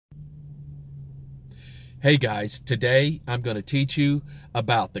Hey guys, today I'm going to teach you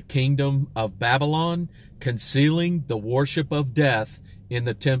about the kingdom of Babylon concealing the worship of death in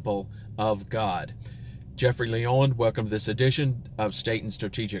the temple of God. Jeffrey Leon, welcome to this edition of State and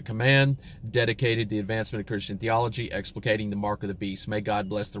Strategic Command, dedicated to the advancement of Christian theology, explicating the mark of the beast. May God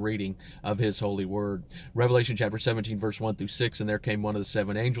bless the reading of his holy word. Revelation chapter 17, verse 1 through 6, and there came one of the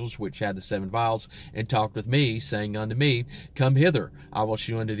seven angels, which had the seven vials, and talked with me, saying unto me, Come hither, I will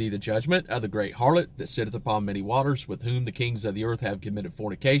shew unto thee the judgment of the great harlot that sitteth upon many waters, with whom the kings of the earth have committed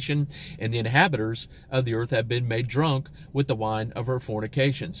fornication, and the inhabitants of the earth have been made drunk with the wine of her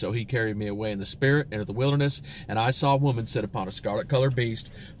fornication. So he carried me away in the spirit into the wilderness, and I saw a woman sit upon a scarlet-colored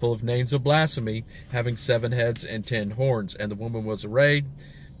beast, full of names of blasphemy, having 7 heads and 10 horns. And the woman was arrayed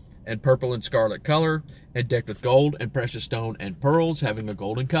in purple and scarlet color, and decked with gold and precious stone and pearls, having a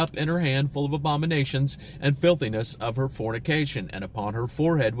golden cup in her hand, full of abominations and filthiness of her fornication. And upon her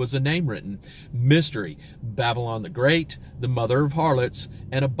forehead was a name written, Mystery, Babylon the Great, the mother of harlots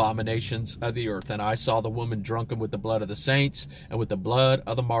and abominations of the earth. And I saw the woman drunken with the blood of the saints and with the blood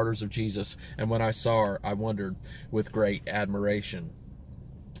of the martyrs of Jesus. And when I saw her, I wondered with great admiration.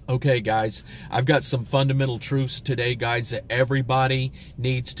 Okay, guys, I've got some fundamental truths today, guys, that everybody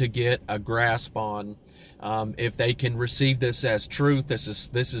needs to get a grasp on. If they can receive this as truth,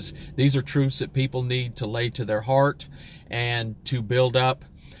 these are truths that people need to lay to their heart and to build up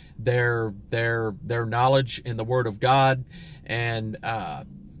their knowledge in the Word of God and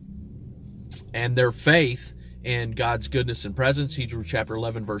their faith in God's goodness and presence, Hebrews chapter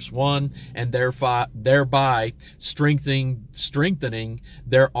 11, verse 1, and thereby strengthening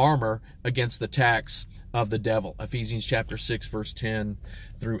their armor against the attacks of the devil, Ephesians chapter 6, verse 10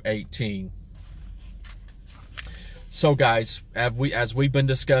 through 18. So guys, as we've been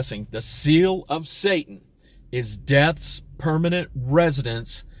discussing, the seal of Satan is death's permanent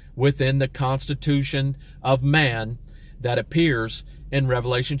residence within the constitution of man that appears in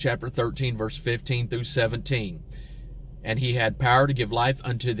Revelation chapter 13, verse 15 through 17. And he had power to give life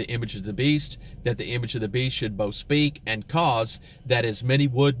unto the image of the beast, that the image of the beast should both speak and cause that as many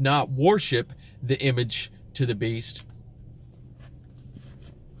would not worship the image to the beast.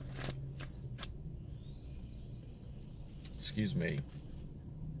 Excuse me.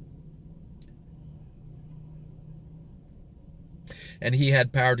 And he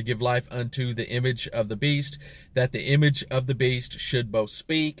had power to give life unto the image of the beast, that the image of the beast should both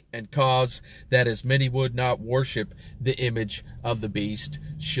speak and cause that as many would not worship the image of the beast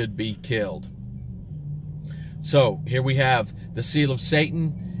should be killed. So here we have the seal of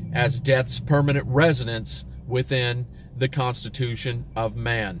Satan as death's permanent residence within the constitution of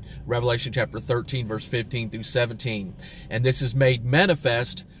man. Revelation chapter 13, verse 15 through 17. And this is made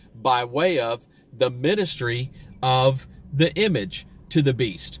manifest by way of the ministry of the image to the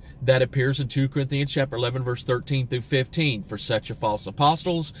beast that appears in 2 Corinthians chapter 11, verse 13 through 15. For such are false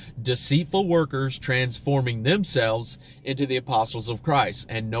apostles, deceitful workers, transforming themselves into the apostles of Christ.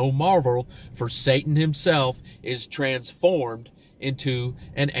 And no marvel, for Satan himself is transformed into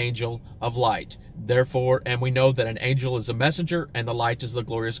an angel of light. Therefore, and we know that an angel is a messenger, and the light is the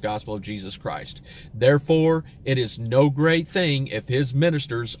glorious gospel of Jesus Christ. Therefore, it is no great thing if his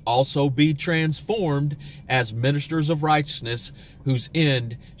ministers also be transformed as ministers of righteousness, whose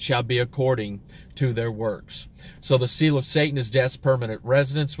end shall be according to their works. So the seal of Satan is death's permanent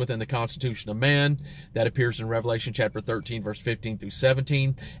residence within the constitution of man that appears in Revelation chapter 13, verse 15 through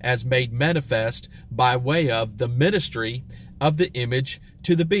 17, as made manifest by way of the ministry of the image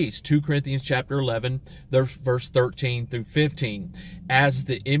to the beast. 2 Corinthians chapter 11, verse 13 through 15. As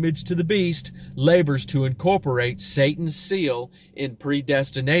the image to the beast labors to incorporate Satan's seal in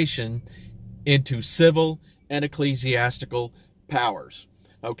predestination into civil and ecclesiastical powers.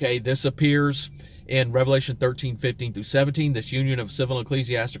 Okay, this appears in Revelation 13, 15 through 17. This union of civil and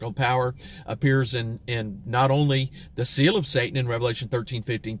ecclesiastical power appears in not only the seal of Satan in Revelation 13,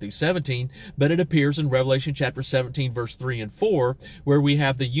 15 through 17, but it appears in Revelation chapter 17, verse 3 and 4, where we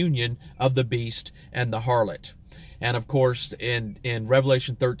have the union of the beast and the harlot. And of course, in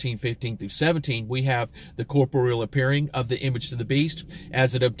Revelation 13, 15 through 17, we have the corporeal appearing of the image to the beast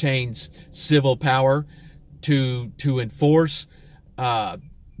as it obtains civil power to enforce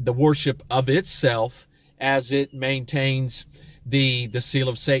the worship of itself as it maintains the seal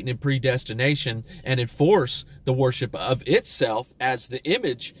of Satan in predestination and enforce the worship of itself as the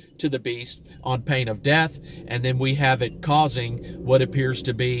image to the beast on pain of death. And then we have it causing what appears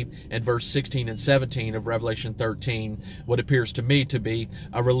to be, in verse 16 and 17 of Revelation 13, what appears to me to be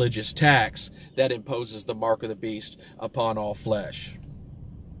a religious tax that imposes the mark of the beast upon all flesh.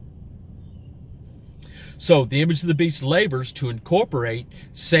 So the image of the beast labors to incorporate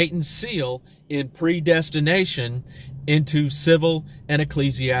Satan's seal in predestination into civil and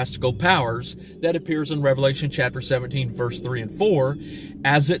ecclesiastical powers that appears in Revelation chapter 17, verse 3 and 4,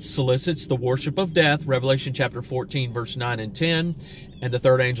 as it solicits the worship of death, Revelation chapter 14, verse 9 and 10, and the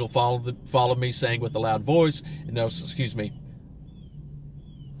third angel followed me, saying with a loud voice, I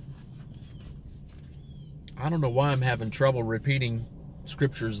don't know why I'm having trouble repeating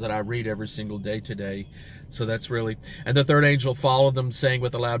scriptures that I read every single day today. So that's really, and the third angel followed them, saying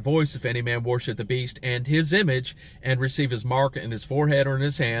with a loud voice, if any man worship the beast and his image, and receive his mark in his forehead or in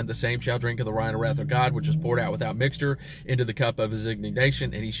his hand, the same shall drink of the wine of wrath of God, which is poured out without mixture into the cup of his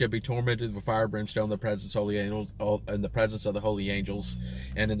indignation, and he shall be tormented with fire, brimstone, in the presence of the holy angels,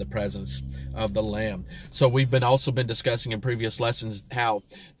 and in the presence of the Lamb. So we've also been discussing in previous lessons how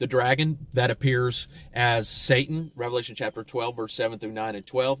the dragon that appears as Satan, Revelation chapter 12, verse 7 through 9 and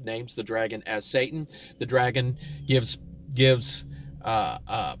 12, names the dragon as Satan. The dragon gives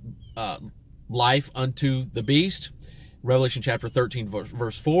life unto the beast, Revelation chapter 13,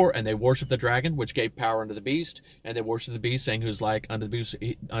 verse 4, and they worship the dragon, which gave power unto the beast, and they worship the beast, saying, who's like unto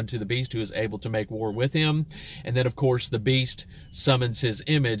the beast, who is able to make war with him. And then, of course, the beast summons his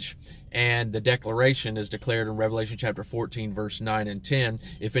image, and the declaration is declared in Revelation chapter 14, verse 9 and 10,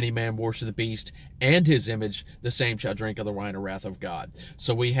 if any man worship the beast and his image, the same shall drink of the wine of wrath of God.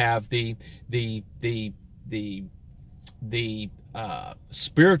 So we have the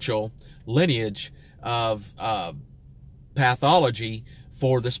spiritual lineage of pathology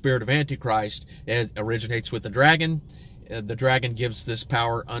for the spirit of Antichrist. It originates with the dragon. The dragon gives this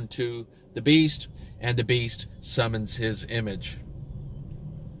power unto the beast, and the beast summons his image.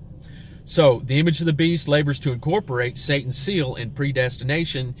 So, the image of the beast labors to incorporate Satan's seal in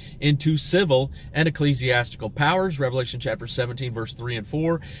predestination into civil and ecclesiastical powers, Revelation chapter 17, verse 3 and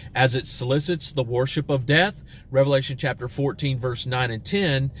 4, as it solicits the worship of death, Revelation chapter 14, verse 9 and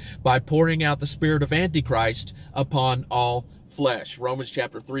 10, by pouring out the spirit of Antichrist upon all flesh. Romans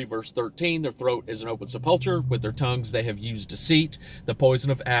chapter 3, verse 13, their throat is an open sepulchre, with their tongues they have used deceit, the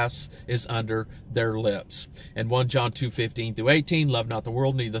poison of asps is under their lips. And 1 John 2, 15 through 18, love not the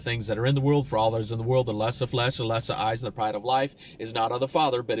world, neither the things that are in the world, for all that is in the world, the lust of flesh, the lust of eyes, and the pride of life, is not of the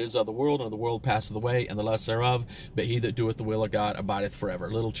Father, but is of the world, and the world passeth away, and the lust thereof, but he that doeth the will of God abideth forever.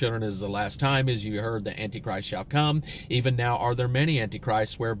 Little children, is the last time, as you heard, the Antichrist shall come. Even now are there many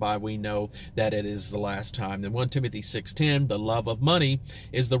Antichrists, whereby we know that it is the last time. And 1 Timothy 6:10, the love of money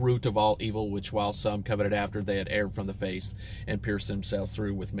is the root of all evil, which while some coveted after, they had erred from the faith and pierced themselves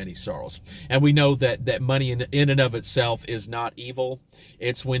through with many sorrows. And we know that money in and of itself is not evil.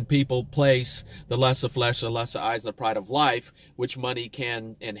 It's when people place the lust of flesh, the lust of eyes, and the pride of life, which money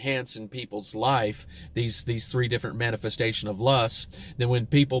can enhance in people's life, these three different manifestations of lust, then when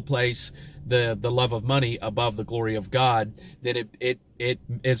people place the love of money above the glory of God, then it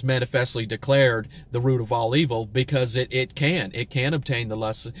is manifestly declared the root of all evil, because it can obtain the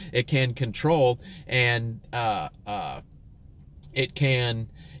lust, it can control, and it can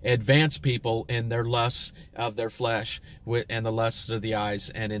advance people in their lusts of their flesh and the lusts of the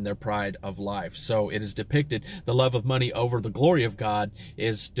eyes and in their pride of life. So it is depicted, the love of money over the glory of God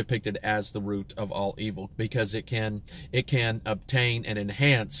is depicted as the root of all evil, because it can obtain and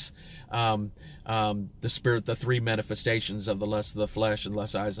enhance the spirit, the three manifestations of the lust of the flesh and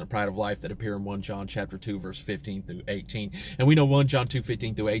lust of eyes and the pride of life that appear in 1 John chapter 2, verse 15 through 18. And we know 1 John 2,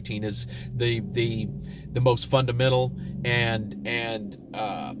 15 through 18 is the most fundamental and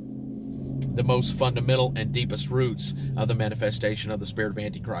the most fundamental and deepest roots of the manifestation of the spirit of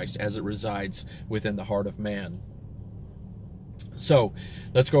Antichrist as it resides within the heart of man. So,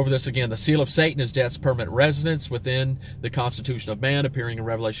 let's go over this again. The seal of Satan is death's permanent residence within the constitution of man, appearing in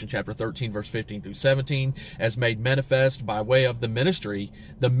Revelation chapter 13, verse 15 through 17, as made manifest by way of the ministry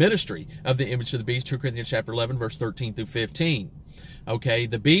of the image of the beast, 2 Corinthians chapter 11, verse 13 through 15. Okay,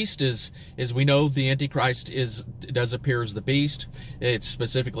 the beast is we know the Antichrist does appear as the beast. It's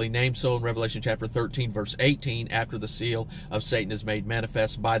specifically named so in Revelation chapter 13, verse 18, after the seal of Satan is made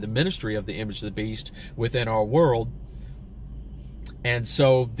manifest by the ministry of the image of the beast within our world. And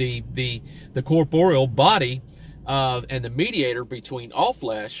so the corporeal body and the mediator between all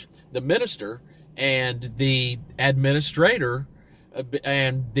flesh, the minister and the administrator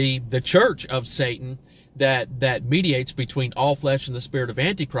and the church of Satan that mediates between all flesh and the spirit of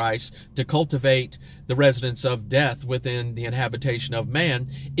Antichrist to cultivate the residence of death within the inhabitation of man,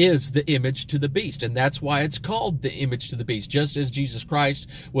 is the image to the beast. And that's why it's called the image to the beast. Just as Jesus Christ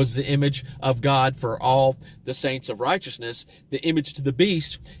was the image of God for all the saints of righteousness, the image to the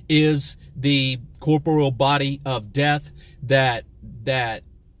beast is the corporeal body of death that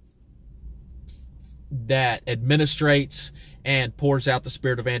that administrates and pours out the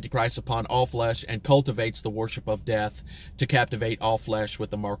spirit of Antichrist upon all flesh and cultivates the worship of death to captivate all flesh with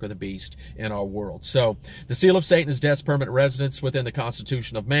the mark of the beast in our world. So the seal of Satan is death's permanent residence within the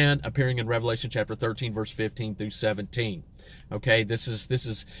constitution of man, appearing in Revelation chapter 13, verse 15 through 17. Okay, this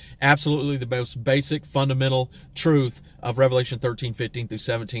is absolutely the most basic fundamental truth of Revelation 13, 15 through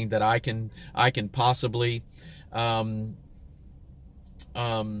 17 that I can possibly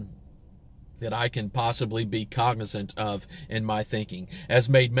be cognizant of in my thinking, as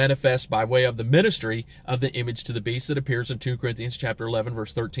made manifest by way of the ministry of the image to the beast that appears in 2 Corinthians chapter 11,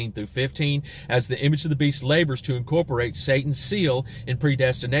 verse 13 through 15, as the image of the beast labors to incorporate Satan's seal in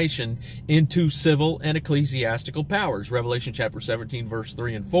predestination into civil and ecclesiastical powers, Revelation chapter 17, verse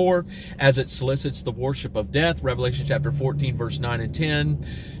 3 and 4, as it solicits the worship of death, Revelation chapter 14, verse 9 and 10,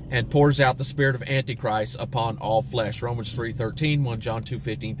 and pours out the spirit of Antichrist upon all flesh, Romans 3:13, 1 John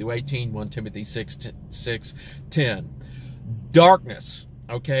 2:15 through 18, 1 Timothy 6:10. Darkness,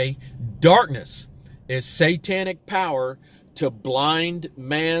 okay? Darkness is satanic power to blind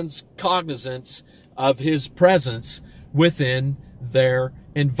man's cognizance of his presence within their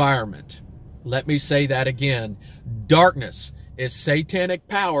environment. Let me say that again. Darkness is satanic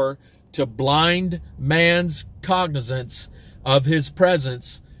power to blind man's cognizance of his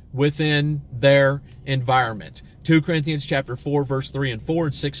presence within their environment. 2 Corinthians chapter 4, verse 3 and 4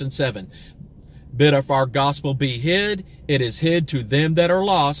 and 6 and 7. But if our gospel be hid, it is hid to them that are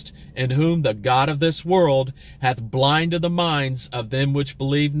lost, in whom the God of this world hath blinded the minds of them which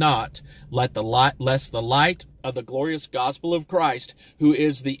believe not, lest the light of the glorious gospel of Christ, who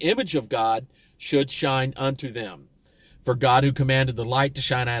is the image of God, should shine unto them. For God, who commanded the light to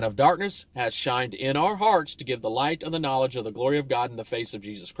shine out of darkness, has shined in our hearts to give the light of the knowledge of the glory of God in the face of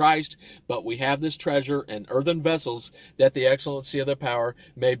Jesus Christ. But we have this treasure in earthen vessels, that the excellency of the power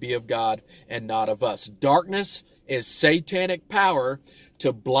may be of God and not of us. Darkness is satanic power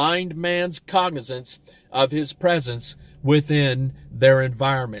to blind man's cognizance of his presence within their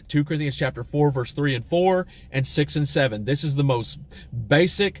environment. 2 Corinthians chapter 4, verse 3 and 4 and 6 and 7. This is the most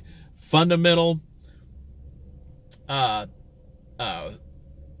basic, fundamental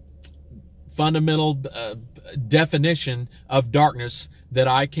definition of darkness that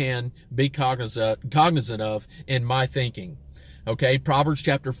I can be cognizant of in my thinking. Okay, Proverbs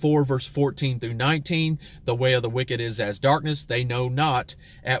chapter 4, verse 14 through 19, the way of the wicked is as darkness, they know not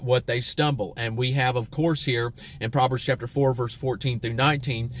at what they stumble. And we have, of course, here in Proverbs chapter 4, verse 14 through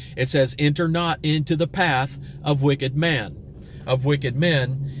 19, it says, enter not into the path of wicked men,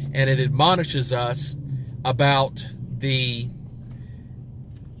 and it admonishes us about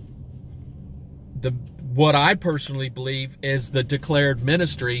what I personally believe is the declared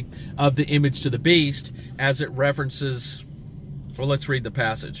ministry of the image to the beast, as it references. Well, let's read the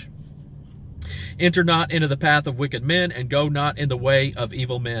passage. Enter not into the path of wicked men, and go not in the way of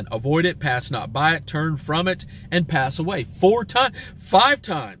evil men. Avoid it, pass not by it, turn from it, and pass away. 5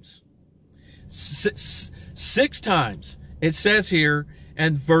 times, 6 times. It says here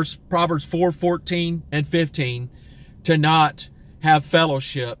in Proverbs 4, 14 and 15, to not have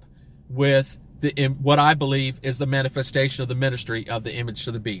fellowship with what I believe is the manifestation of the ministry of the image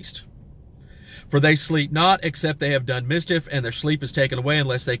to the beast. For they sleep not, except they have done mischief, and their sleep is taken away,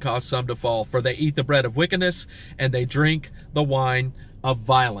 unless they cause some to fall. For they eat the bread of wickedness, and they drink the wine of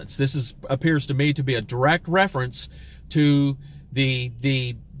violence. This appears to me to be a direct reference to the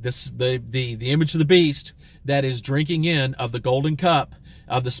image of the beast that is drinking in of the golden cup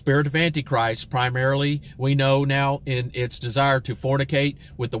of the spirit of Antichrist. Primarily, we know now, in its desire to fornicate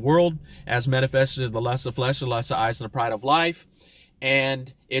with the world, as manifested in the lust of flesh, the lust of eyes, and the pride of life.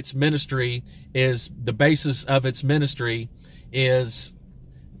 And its ministry is, the basis of its ministry is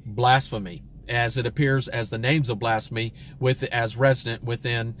blasphemy, as it appears as the names of blasphemy as resident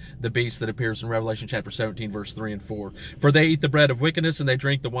within the beast that appears in Revelation chapter 17, verse 3 and 4. For they eat the bread of wickedness, and they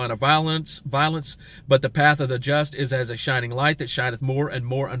drink the wine of violence, but the path of the just is as a shining light that shineth more and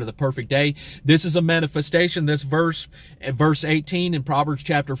more unto the perfect day. This is a manifestation. This verse 18 in Proverbs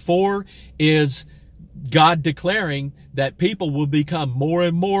chapter 4, is God declaring that people will become more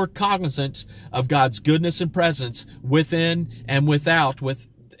and more cognizant of God's goodness and presence within and without,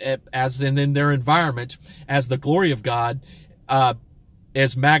 as in their environment, as the glory of God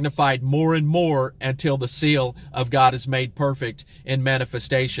is magnified more and more, until the seal of God is made perfect in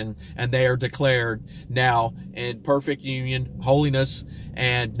manifestation, and they are declared now in perfect union, holiness,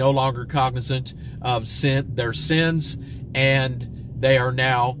 and no longer cognizant of their sins, and they are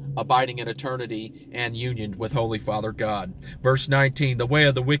now abiding in eternity and union with Holy Father God. Verse 19, the way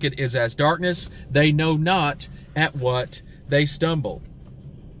of the wicked is as darkness, they know not at what they stumble.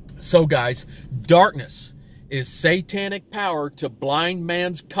 So guys, darkness is satanic power to blind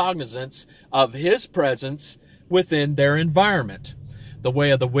man's cognizance of his presence within their environment. The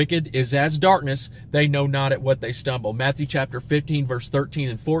way of the wicked is as darkness, they know not at what they stumble. Matthew chapter 15, verse 13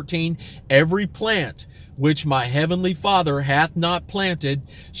 and 14, every plant which my heavenly Father hath not planted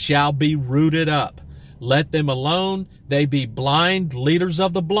shall be rooted up. Let them alone, they be blind leaders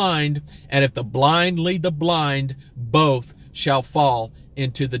of the blind, and if the blind lead the blind, both shall fall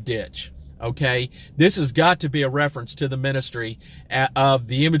into the ditch. Okay, this has got to be a reference to the ministry of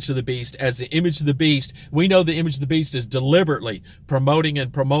the image of the beast. As the image of the beast, we know the image of the beast is deliberately promoting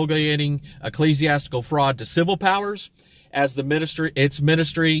and promulgating ecclesiastical fraud to civil powers. As the ministry, its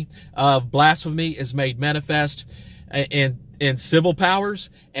ministry of blasphemy is made manifest in civil powers,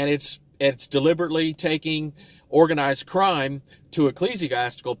 and it's deliberately taking organized crime to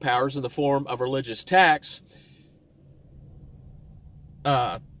ecclesiastical powers in the form of religious tax,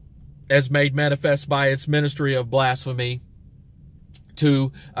 as made manifest by its ministry of blasphemy to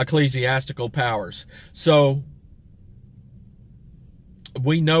ecclesiastical powers. So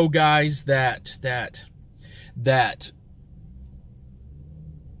we know, guys, that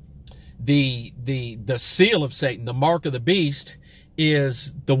the seal of Satan, the mark of the beast,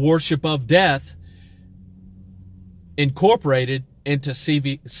 is the worship of death incorporated into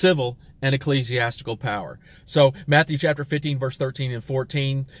civil and ecclesiastical power. So Matthew chapter 15, verse 13 and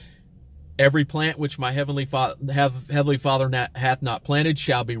 14, every plant which my heavenly Father hath not planted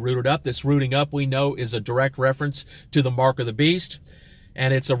shall be rooted up. This rooting up, we know, is a direct reference to the mark of the beast,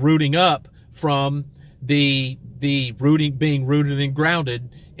 and it's a rooting up from the rooting, being rooted and grounded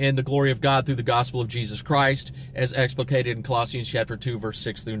in the glory of God through the gospel of Jesus Christ, as explicated in Colossians chapter 2, verse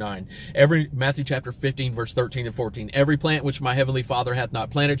 6 through 9. Matthew chapter 15, verse 13 and 14. Every plant which my heavenly Father hath not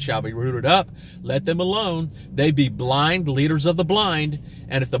planted shall be rooted up. Let them alone. They be blind leaders of the blind.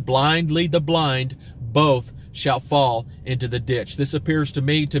 And if the blind lead the blind, both shall fall into the ditch. This appears to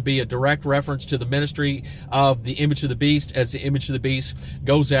me to be a direct reference to the ministry of the image of the beast, as the image of the beast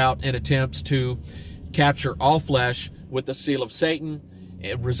goes out and attempts to capture all flesh with the seal of Satan,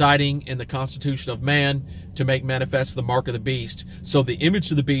 residing in the constitution of man, to make manifest the mark of the beast. So the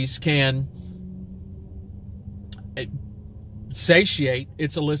image of the beast can satiate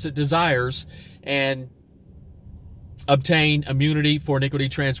its illicit desires and obtain immunity for iniquity,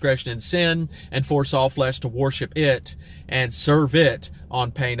 transgression, and sin, and force all flesh to worship it and serve it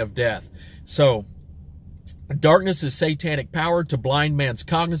on pain of death. So darkness is satanic power to blind man's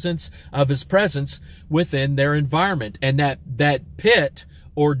cognizance of his presence within their environment. And that pit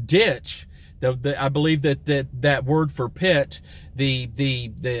or ditch, I believe that word for pit,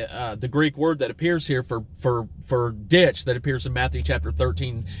 the Greek word that appears here for ditch, that appears in Matthew chapter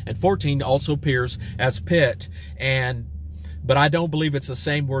 13 and 14, also appears as pit. But I don't believe it's the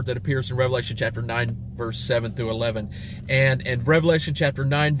same word that appears in Revelation chapter 9, verse 7 through 11. And in Revelation chapter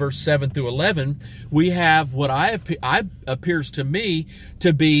 9, verse 7 through 11, we have what appears to me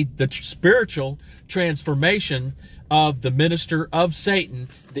to be the spiritual transformation of the minister of Satan,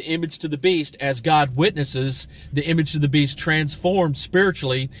 the image to the beast, as God witnesses the image to the beast transformed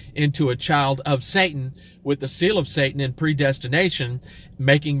spiritually into a child of Satan with the seal of Satan in predestination,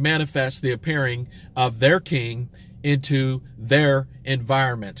 making manifest the appearing of their king into their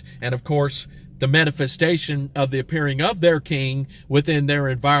environment. And of course, the manifestation of the appearing of their king within their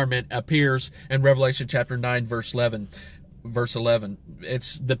environment appears in Revelation chapter 9, verse 11.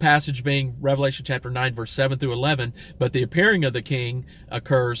 It's the passage being Revelation chapter 9, verse 7 through 11, but the appearing of the king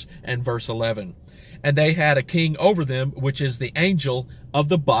occurs in verse 11. And they had a king over them, which is the angel of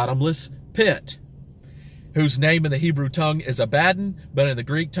the bottomless pit, whose name in the Hebrew tongue is Abaddon, but in the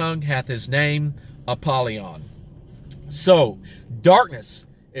Greek tongue hath his name Apollyon. So, darkness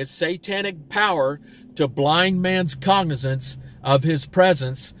is satanic power to blind man's cognizance of his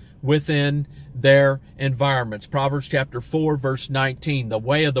presence within their environments. Proverbs chapter 4, verse 19. The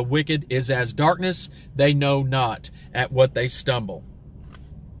way of the wicked is as darkness, they know not at what they stumble.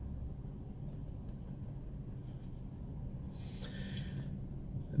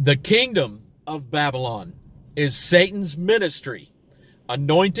 The kingdom of Babylon is Satan's ministry,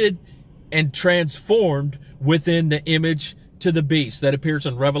 anointed and transformed within the image to the beast that appears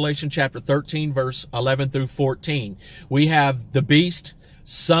in Revelation chapter 13, verse 11 through 14. We have the beast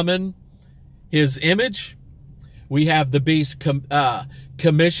summon his image. We have the beast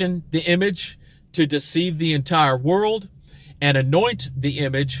commission the image to deceive the entire world and anoint the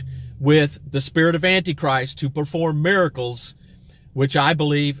image with the Spirit of Antichrist to perform miracles, which I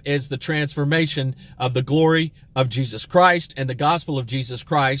believe is the transformation of the glory of Jesus Christ and the gospel of Jesus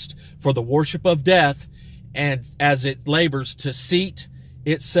Christ for the worship of death, and as it labors to seat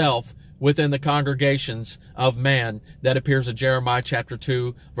itself within the congregations of man that appears in Jeremiah chapter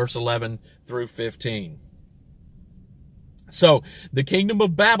 2, verse 11 through 15. So, the kingdom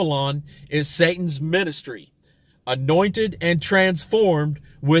of Babylon is Satan's ministry, anointed and transformed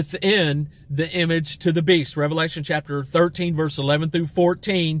within the image to the beast. Revelation chapter 13, verse 11 through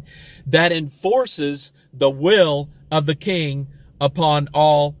 14, that enforces the will of the king upon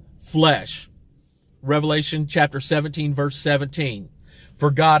all flesh. Revelation chapter 17, verse 17.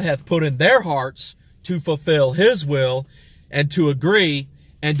 For God hath put in their hearts to fulfill his will and to agree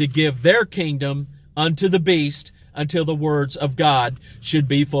and to give their kingdom unto the beast until the words of God should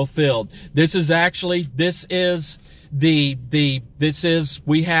be fulfilled. We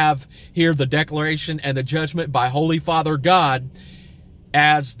have here the declaration and the judgment by Holy Father God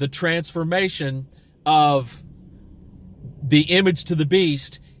as the transformation of the image to the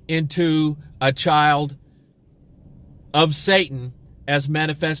beast into a child of Satan as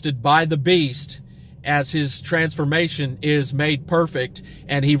manifested by the beast, as his transformation is made perfect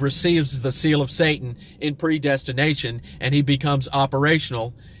and he receives the seal of Satan in predestination and he becomes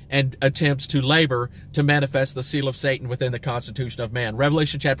operational and attempts to labor to manifest the seal of Satan within the constitution of man.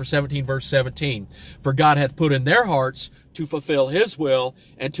 Revelation chapter 17, verse 17. For God hath put in their hearts to fulfill his will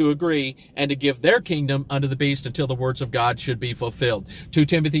and to agree and to give their kingdom unto the beast until the words of God should be fulfilled. 2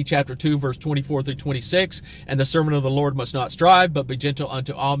 Timothy chapter 2, verse 24 through 26. And the servant of the Lord must not strive, but be gentle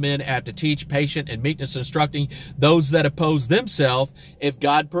unto all men, apt to teach, patient, and meekness, instructing those that oppose themselves, if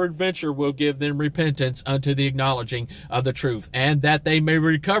God peradventure will give them repentance unto the acknowledging of the truth, and that they may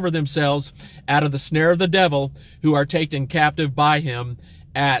recover themselves out of the snare of the devil, who are taken captive by him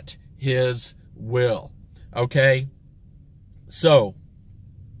at his will. Okay? So,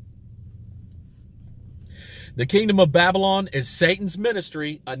 the kingdom of Babylon is Satan's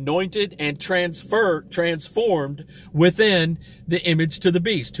ministry, anointed and transformed within the image to the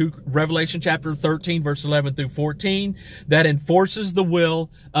beast. Revelation chapter 13, verse 11 through 14, that enforces the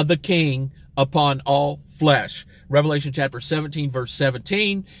will of the king upon all flesh. Revelation chapter 17, verse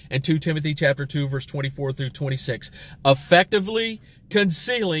 17, and 2 Timothy chapter 2, verse 24 through 26, effectively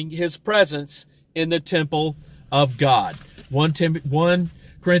concealing his presence in the temple of God. 1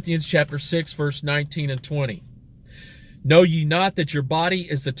 Corinthians chapter 6, verse 19 and 20. Know ye not that your body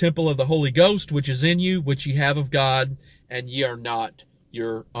is the temple of the Holy Ghost, which is in you, which ye have of God, and ye are not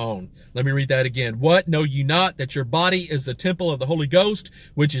your own. Let me read that again. What? Know ye not that your body is the temple of the Holy Ghost,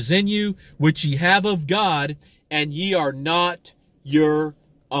 which is in you, which ye have of God, and ye are not your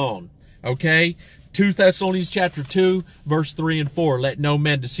own. Okay? 2 Thessalonians chapter 2, verse 3 and 4. Let no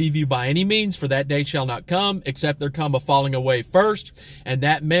man deceive you by any means, for that day shall not come, except there come a falling away first, and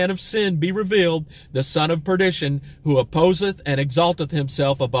that man of sin be revealed, the son of perdition, who opposeth and exalteth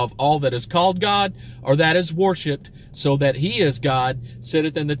himself above all that is called God, or that is worshipped, so that he is God,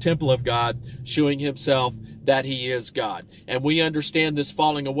 sitteth in the temple of God, shewing himself that he is God. And we understand this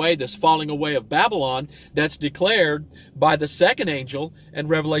falling away of Babylon, that's declared by the second angel in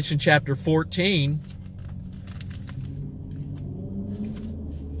Revelation chapter 14.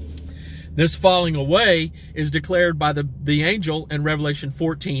 This falling away is declared by the angel in Revelation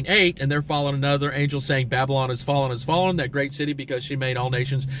 14:8, and there followed another angel saying, Babylon is fallen, that great city, because she made all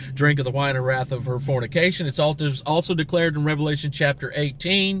nations drink of the wine and wrath of her fornication. It's also declared in Revelation chapter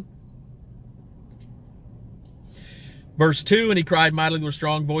 18. Verse 2, and he cried mightily with a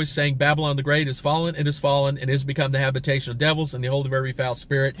strong voice, saying, Babylon the great is fallen, and is become the habitation of devils, and the hold of every foul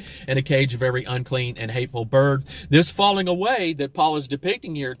spirit, and a cage of every unclean and hateful bird. This falling away that Paul is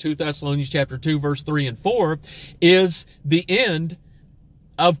depicting here, 2 Thessalonians chapter 2, verse 3 and 4, is the end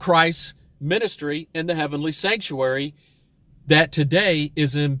of Christ's ministry in the heavenly sanctuary, that today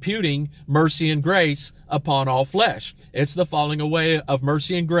is imputing mercy and grace upon all flesh. It's the falling away of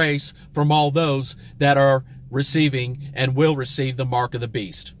mercy and grace from all those that are receiving and will receive the mark of the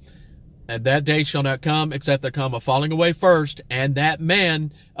beast. And that day shall not come, except there come a falling away first, and that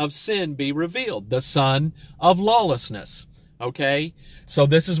man of sin be revealed, the son of lawlessness. Okay? So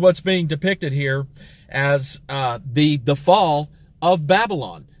this is what's being depicted here as the fall of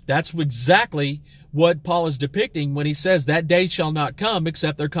Babylon. That's exactly what Paul is depicting when he says that day shall not come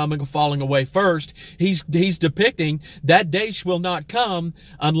except there coming a falling away first. He's depicting that day will not come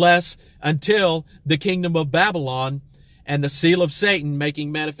until the kingdom of Babylon and the seal of Satan,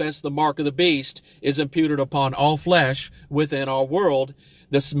 making manifest the mark of the beast, is imputed upon all flesh within our world.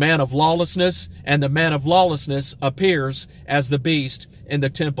 This man of lawlessness, and the man of lawlessness appears as the beast in the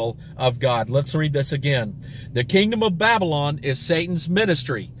temple of God. Let's read this again. The kingdom of Babylon is Satan's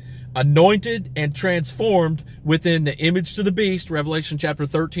ministry, anointed and transformed within the image to the beast, Revelation chapter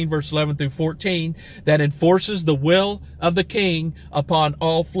 13, verse 11 through 14, that enforces the will of the king upon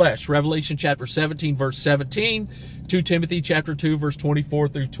all flesh, Revelation chapter 17, verse 17, 2 Timothy chapter 2, verse 24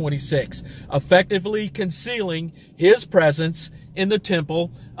 through 26, effectively concealing his presence in the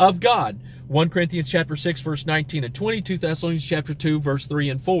temple of God, 1 Corinthians chapter 6, verse 19 and 20, 2 Thessalonians chapter 2, verse 3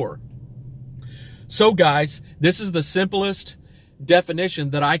 and 4. So guys, this is the simplest definition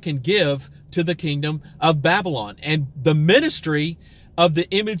that I can give to the kingdom of Babylon. And the ministry of the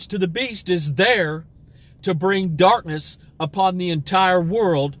image to the beast is there to bring darkness upon the entire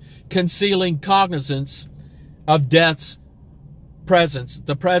world, concealing cognizance of death's presence,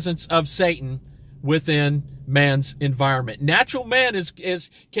 the presence of Satan within man's environment. Natural man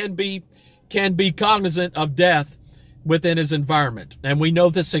can be cognizant of death within his environment. And we know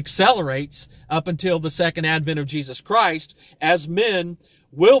this accelerates up until the second advent of Jesus Christ, as men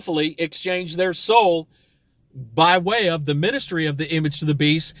willfully exchange their soul by way of the ministry of the image to the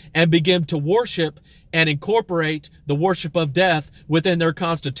beast and begin to worship and incorporate the worship of death within their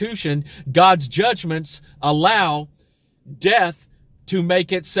constitution. God's judgments allow death to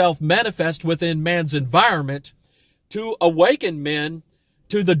make itself manifest within man's environment to awaken men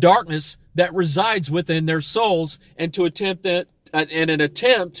to the darkness that resides within their souls, and to attempt that, in an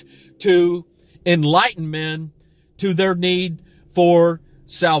attempt to enlighten men to their need for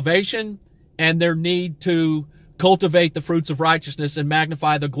salvation and their need to cultivate the fruits of righteousness and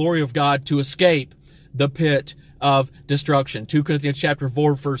magnify the glory of God to escape the pit of destruction. 2 Corinthians chapter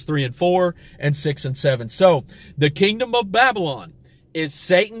 4, verse 3 and 4 and 6 and 7. So the kingdom of Babylon is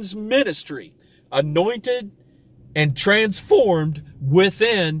Satan's ministry, anointed and transformed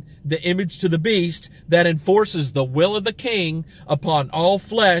within the image to the beast, that enforces the will of the king upon all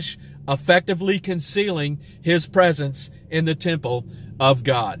flesh, effectively concealing his presence in the temple of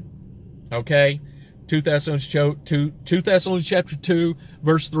God. Okay? 2 Thessalonians chapter 2,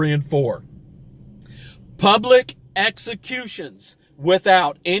 verse 3 and 4. Public executions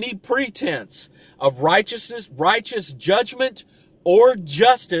without any pretense of righteous judgment or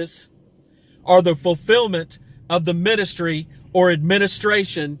justice are the fulfillment of the ministry or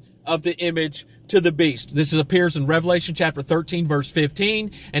administration of the image to the beast. This appears in Revelation chapter 13, verse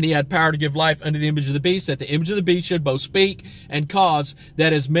 15. And he had power to give life unto the image of the beast, that the image of the beast should both speak and cause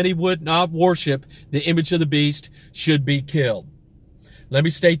that as many would not worship the image of the beast should be killed. Let me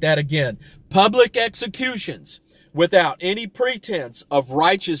state that again. Public executions without any pretense of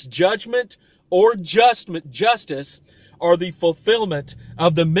righteous judgment or justice are the fulfillment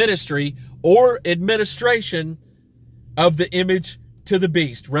of the ministry or administration of the image to the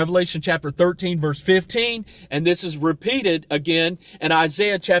beast. Revelation chapter 13, verse 15. And this is repeated again in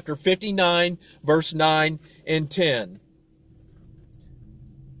Isaiah chapter 59, verse 9 and 10.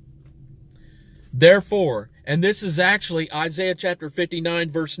 Therefore, and this is actually Isaiah chapter 59,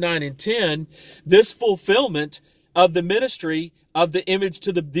 verse 9 and 10, this fulfillment of the ministry of the image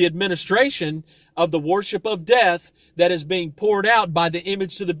to the administration of the worship of death that is being poured out by the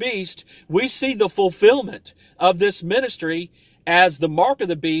image to the beast, we see the fulfillment of this ministry as the mark of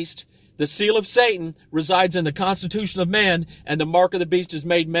the beast, the seal of Satan, resides in the constitution of man, and the mark of the beast is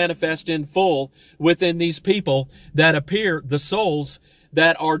made manifest in full within these people that appear, the souls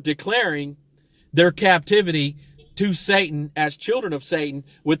that are declaring their captivity to Satan as children of Satan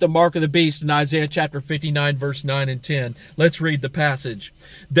with the mark of the beast in Isaiah chapter 59, verse 9 and 10. Let's read the passage.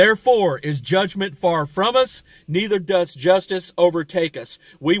 Therefore is judgment far from us, neither does justice overtake us.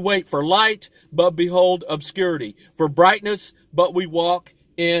 We wait for light, but behold obscurity. For brightness, but we walk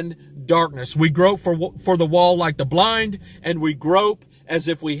in darkness. We grope for the wall like the blind, and we grope as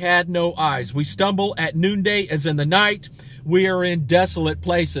if we had no eyes. We stumble at noonday as in the night. We are in desolate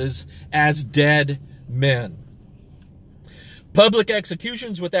places as dead men. Public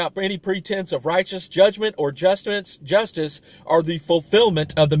executions without any pretense of righteous judgment or justice are the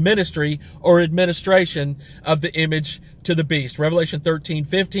fulfillment of the ministry or administration of the image to the beast. Revelation 13,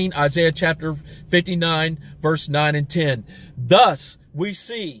 15, Isaiah chapter 59, verse 9 and 10. Thus we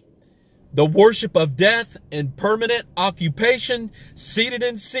see the worship of death in permanent occupation, seated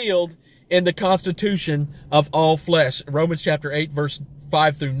and sealed in the constitution of all flesh. Romans chapter 8, verse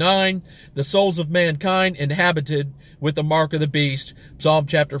 5 through 9. The souls of mankind inhabited with the mark of the beast. Psalm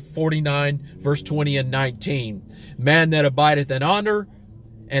chapter 49, verse 20 and 19. Man that abideth in honor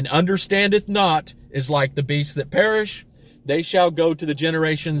and understandeth not is like the beasts that perish. They shall go to the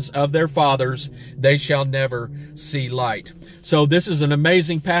generations of their fathers. They shall never see light. So this is an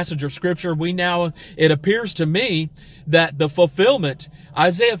amazing passage of scripture. It appears to me that the fulfillment,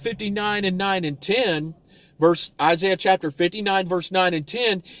 Isaiah 59 and 9 and 10, Isaiah chapter 59, verse 9 and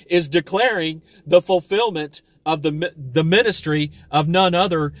 10 is declaring the fulfillment of the ministry of none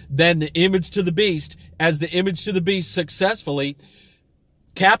other than the image to the beast, as the image to the beast successfully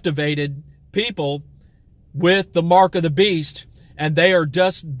captivated people with the mark of the beast, and they are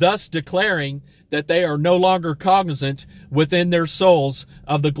just thus declaring that they are no longer cognizant within their souls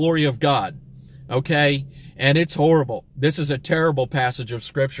of the glory of God. Okay? And it's horrible. This is a terrible passage of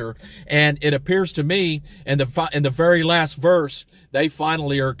Scripture. And it appears to me in the very last verse, they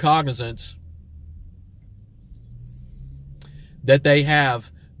finally are cognizant that they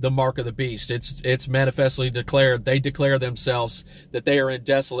have the mark of the beast. It's manifestly declared. They declare themselves that they are in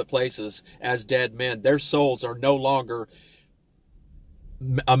desolate places as dead men. Their souls are no longer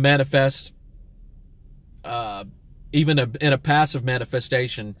a manifest, even in a passive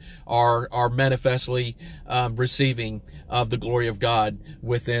manifestation, are manifestly receiving of the glory of God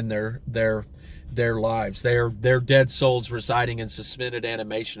within their lives. They're dead souls residing in suspended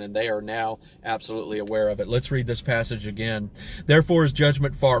animation, and they are now absolutely aware of it. Let's read this passage again. Therefore is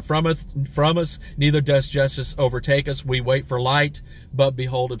judgment far from us, neither does justice overtake us. We wait for light, but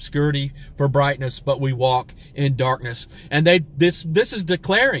behold obscurity, for brightness, but we walk in darkness. And this is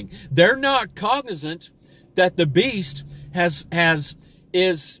declaring they're not cognizant that the beast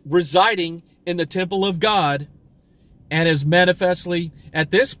is residing in the temple of God, and is manifestly,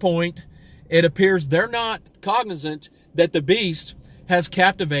 at this point, it appears they're not cognizant that the beast has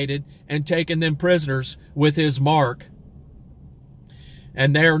captivated and taken them prisoners with his mark.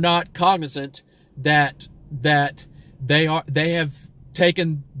 And they're not cognizant that they have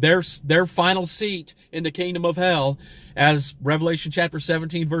taken their final seat in the kingdom of hell, as Revelation chapter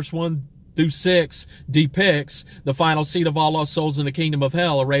 17 verse 1 through 6 depicts the final seat of all lost souls in the kingdom of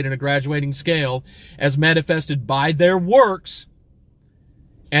hell, arrayed in a graduating scale, as manifested by their works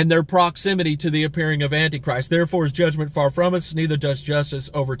and their proximity to the appearing of Antichrist. Therefore is judgment far from us, neither does justice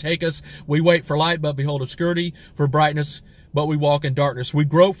overtake us. We wait for light, but behold obscurity, for brightness, but we walk in darkness. We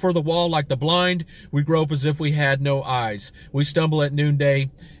grope for the wall like the blind. We grope as if we had no eyes. We stumble at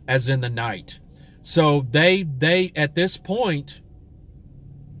noonday as in the night. So they at this point,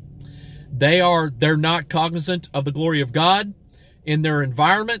 they're not cognizant of the glory of God in their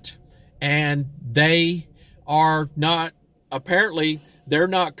environment, and they are not, apparently, they're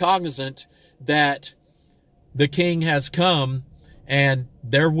not cognizant that the king has come, and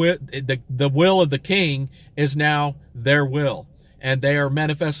the will of the king is now their will. And they are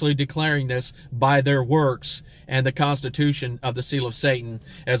manifestly declaring this by their works and the constitution of the seal of Satan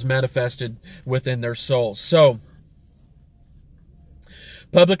as manifested within their souls. So,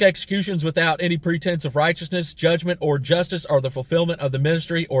 public executions without any pretense of righteousness, judgment, or justice are the fulfillment of the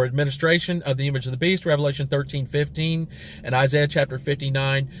ministry or administration of the image of the beast, Revelation 13:15, and Isaiah chapter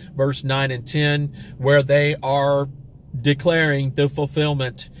 59, verse 9 and 10, where they are declaring the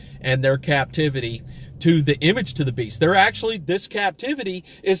fulfillment and their captivity to the image to the beast. They're actually, this captivity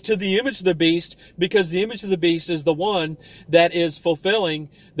is to the image of the beast, because the image of the beast is the one that is fulfilling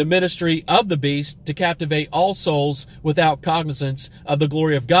the ministry of the beast to captivate all souls without cognizance of the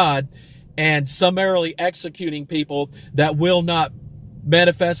glory of God, and summarily executing people that will not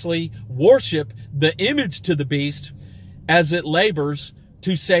manifestly worship the image to the beast as it labors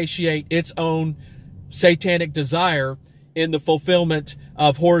to satiate its own satanic desire in the fulfillment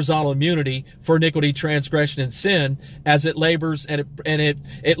of horizontal immunity for iniquity, transgression, and sin, as it labors and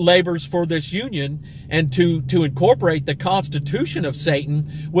it labors for this union and to incorporate the constitution of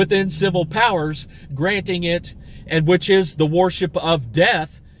Satan within civil powers, granting it, and which is the worship of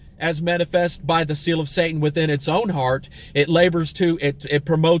death as manifest by the seal of Satan within its own heart. It labors it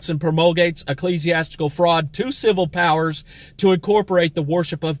promotes and promulgates ecclesiastical fraud to civil powers to incorporate the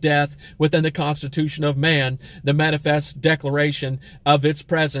worship of death within the constitution of man, the manifest declaration of its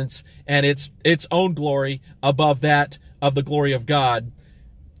presence and its own glory above that of the glory of God,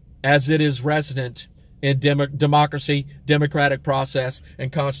 as it is resident in democracy, democratic process,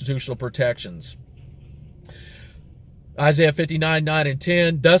 and constitutional protections. Isaiah 59, 9 and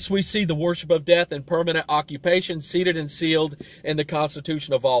 10, thus we see the worship of death and permanent occupation seated and sealed in the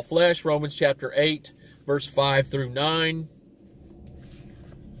constitution of all flesh. Romans chapter 8, verse 5 through 9.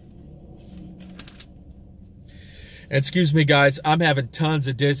 And excuse me, guys, I'm having tons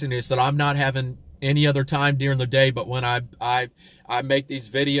of dizziness that I'm not having any other time during the day, but when I make these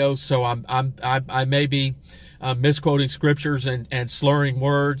videos, so I may be misquoting scriptures and slurring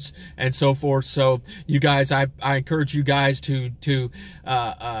words and so forth. So you guys, I encourage you guys to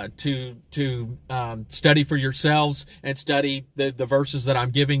study for yourselves and study the verses that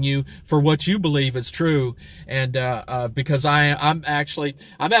I'm giving you for what you believe is true. And because I'm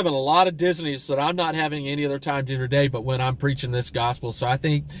having a lot of dizziness that I'm not having any other time during the day, but when I'm preaching this gospel. So I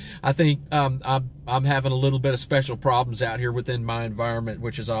think I'm having a little bit of special problems out here within my environment,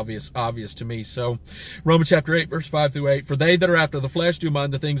 which is obvious to me. So Romans chapter 8, verse 5 through 8, for they that are after the flesh do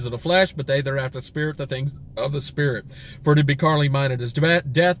mind the things of the flesh, but they that are after the Spirit, the things of the Spirit. For to be carnally minded is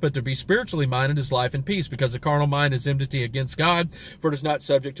death, but to be spiritually minded is life and peace, because the carnal mind is enmity against God, for it is not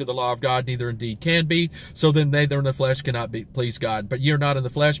subject to the law of God, neither indeed can be. So then they that are in the flesh cannot please God. But ye are not in the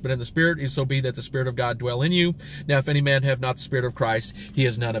flesh, but in the Spirit, if so be that the Spirit of God dwell in you. Now if any man have not the Spirit of Christ, he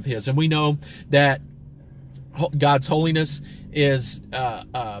is none of his. And we know that God's holiness is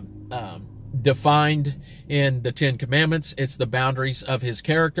defined in the Ten Commandments. It's the boundaries of his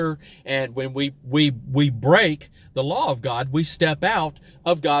character. And when we break the law of God, we step out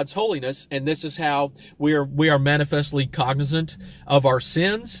of God's holiness. And this is how we are manifestly cognizant of our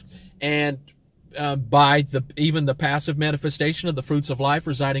sins, and by even the passive manifestation of the fruits of life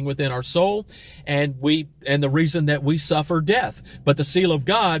residing within our soul, and the reason that we suffer death. But the seal of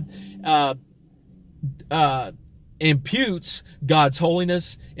God imputes God's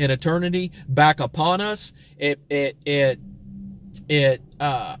holiness in eternity back upon us. It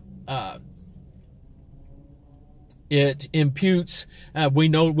imputes, we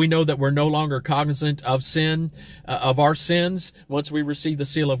know that we're no longer cognizant of sin, of our sins once we receive the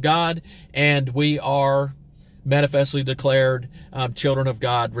seal of God, and we are manifestly declared children of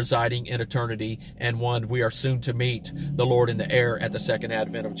God residing in eternity, and we are soon to meet the Lord in the air at the second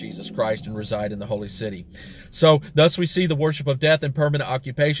advent of Jesus Christ and reside in the holy city. So thus we see the worship of death and permanent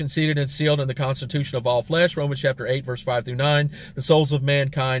occupation seated and sealed in the constitution of all flesh. Romans chapter 8, verse 5 through 9, the souls of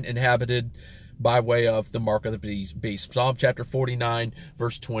mankind inhabited by way of the mark of the beast. Psalm chapter 49,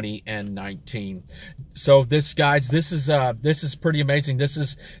 verse 20 and 19. So this, guys, this is pretty amazing. This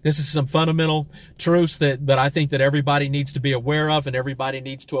is some fundamental truths that I think that everybody needs to be aware of, and everybody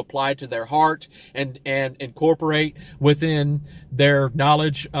needs to apply to their heart and incorporate within their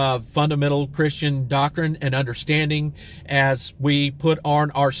knowledge of fundamental Christian doctrine and understanding as we put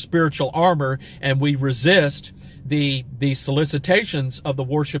on our spiritual armor and we resist the solicitations of the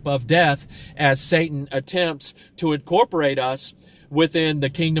worship of death as Satan attempts to incorporate us within the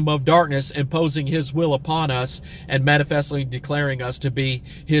kingdom of darkness, imposing his will upon us and manifestly declaring us to be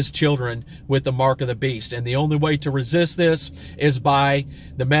his children with the mark of the beast. And the only way to resist this is by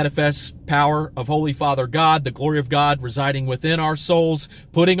the manifest power of Holy Father God, the glory of God residing within our souls,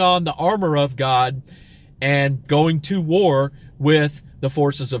 putting on the armor of God and going to war with the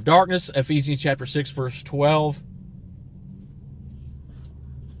forces of darkness. Ephesians chapter 6, verse 12.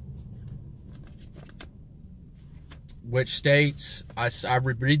 Which states, I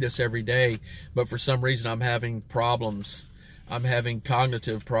read this every day, but for some reason I'm having problems. I'm having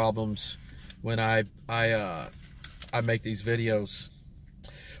cognitive problems when I make these videos.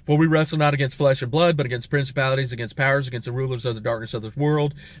 For we wrestle not against flesh and blood, but against principalities, against powers, against the rulers of the darkness of this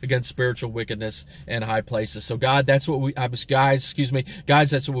world, against spiritual wickedness in high places. So God, that's what guys,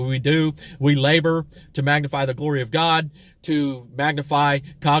 that's what we do. We labor to magnify the glory of God, to magnify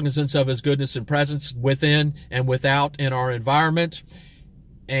cognizance of his goodness and presence within and without in our environment.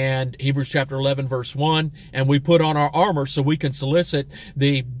 And Hebrews chapter 11, verse 1, and we put on our armor so we can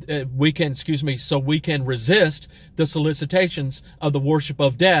resist the solicitations of the worship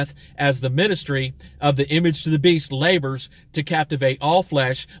of death, as the ministry of the image to the beast labors to captivate all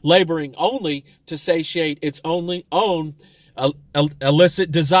flesh, laboring only to satiate its own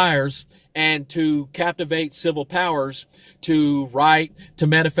illicit desires, and to captivate civil powers to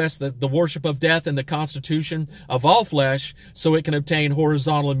manifest the worship of death in the constitution of all flesh, so it can obtain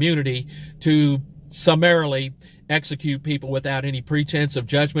horizontal immunity to summarily execute people without any pretense of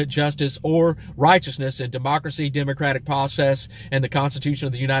judgment, justice, or righteousness in democracy, democratic process, and the Constitution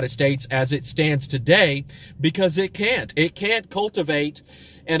of the United States as it stands today, because it can't cultivate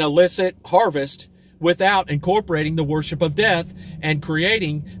an illicit harvest without incorporating the worship of death and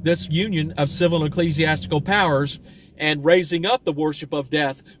creating this union of civil and ecclesiastical powers and raising up the worship of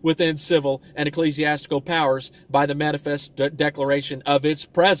death within civil and ecclesiastical powers by the manifest declaration of its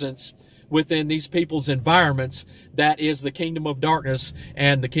presence within these people's environments. That is the kingdom of darkness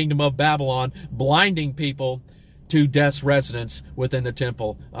and the kingdom of Babylon, blinding people to death's residence within the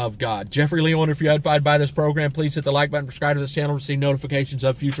temple of God. Jeffrey Leon, if you're edified by this program, please hit the like button, subscribe to this channel, receive notifications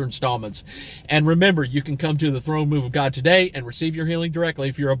of future installments. And remember, you can come to the throne move of God today and receive your healing directly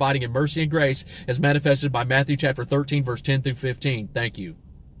if you're abiding in mercy and grace as manifested by Matthew chapter 13, verse 10 through 15. Thank you.